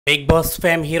Big boss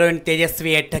fame heroine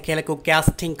Tejaswi ఎట్టకేలకు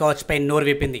casting couch పై నోరు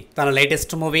విప్పింది. తన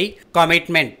లేటెస్ట్ మూవీ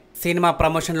కమిట్మెంట్ సినిమా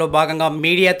ప్రమోషన్లో భాగంగా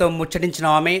మీడియాతో ముచ్చటించిన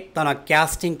ఆమె తన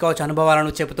కాస్టింగ్ కౌచ్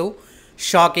అనుభవాలను చెబుతూ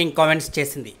షాకింగ్ కామెంట్స్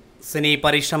చేసింది. సినీ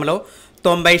పరిశ్రమలో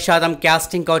 90%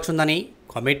 కాస్టింగ్ కౌచ్ ఉందని,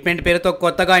 కమిట్మెంట్ పేరుతో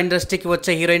కొత్తగా ఇండస్ట్రీకి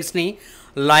వచ్చే హీరోయిన్స్ని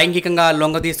లైంగికంగా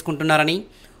లొంగదీసుకుంటున్నారని,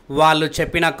 వాళ్ళు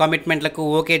చెప్పిన కమిట్మెంట్లకు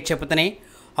ఓకే చెబితేనే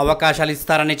అవకాశాలు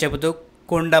ఇస్తారని చెబుతూ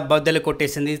కుండ బద్దలు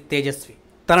కొట్టేసింది తేజస్వి.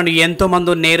 తనను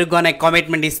ఎంతోమంది నేరుగానే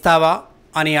కమిట్మెంట్ ఇస్తావా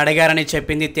అని అడిగారని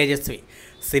చెప్పింది తేజస్వి.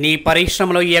 సినీ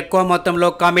పరిశ్రమలో ఎక్కువ మొత్తంలో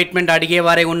కమిట్మెంట్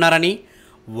అడిగేవారే ఉన్నారని,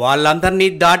 వాళ్ళందరినీ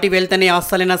దాటి వెళ్తేనే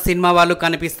అసలైన సినిమా వాళ్ళు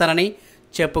కనిపిస్తారని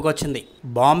చెప్పుకొచ్చింది.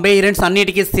 బాంబే హీరోయిన్స్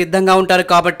అన్నిటికీ సిద్ధంగా ఉంటారు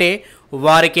కాబట్టే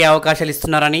వారికి అవకాశాలు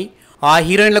ఇస్తున్నారని, ఆ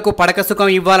హీరోయిన్లకు పడక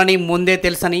సుఖం ఇవ్వాలని ముందే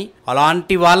తెలుసని,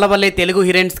 అలాంటి వాళ్ళ వల్లే తెలుగు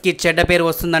హీరోయిన్స్కి చెడ్డ పేరు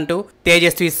వస్తుందంటూ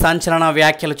తేజస్వి సంచలన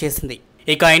వ్యాఖ్యలు చేసింది.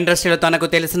 ఇక ఇండస్ట్రీలో తనకు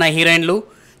తెలిసిన హీరోయిన్లు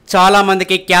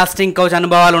చాలామందికి కాస్టింగ్ కౌచ్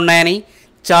అనుభవాలు ఉన్నాయని,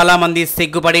 చాలామంది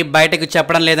సిగ్గుపడి బయటకు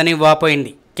చెప్పడం లేదని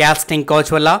వాపోయింది. కాస్టింగ్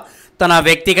కౌచ్ వల్ల తన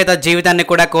వ్యక్తిగత జీవితాన్ని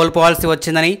కూడా కోల్పోవాల్సి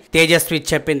వచ్చిందని తేజస్వి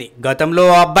చెప్పింది. గతంలో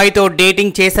ఆ అబ్బాయితో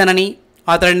డేటింగ్ చేశానని,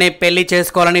 అతడిని పెళ్లి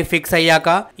చేసుకోవాలని ఫిక్స్ అయ్యాక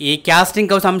ఈ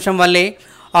కాస్టింగ్ కౌచ్ అంశం వల్లే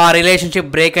ఆ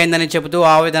రిలేషన్షిప్ బ్రేక్ అయిందని చెబుతూ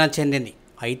ఆవేదన చెందింది.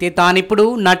 అయితే తానిప్పుడు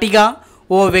నటిగా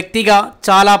ఓ వ్యక్తిగా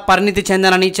చాలా పరిణితి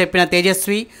చెందానని చెప్పిన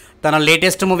తేజస్వి తన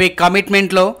లేటెస్ట్ మూవీ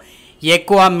కమిట్మెంట్లో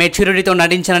ఎక్కువ మెచ్యూరిటీతో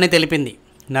నటించానని తెలిపింది.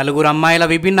 నలుగురు అమ్మాయిల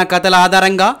విభిన్న కథల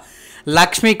ఆధారంగా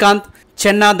లక్ష్మీకాంత్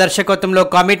చెన్నా దర్శకత్వంలో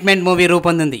కమిట్మెంట్ మూవీ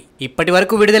రూపొందింది. ఇప్పటి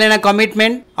వరకు విడుదలైన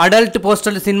కమిట్మెంట్ అడల్ట్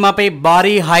పోస్టల్ సినిమాపై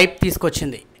భారీ హైప్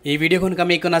తీసుకొచ్చింది. ఈ వీడియో కనుక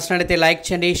మీకు నచ్చినట్లయితే లైక్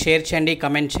చేయండి, షేర్ చేయండి,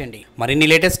 కమెంట్ చేయండి. మరిన్ని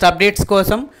లేటెస్ట్ అప్డేట్స్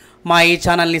కోసం మా ఈ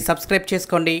ఛానల్ని సబ్స్క్రైబ్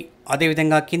చేసుకోండి.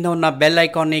 అదేవిధంగా కింద ఉన్న బెల్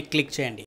ఐకాన్ని క్లిక్ చేయండి.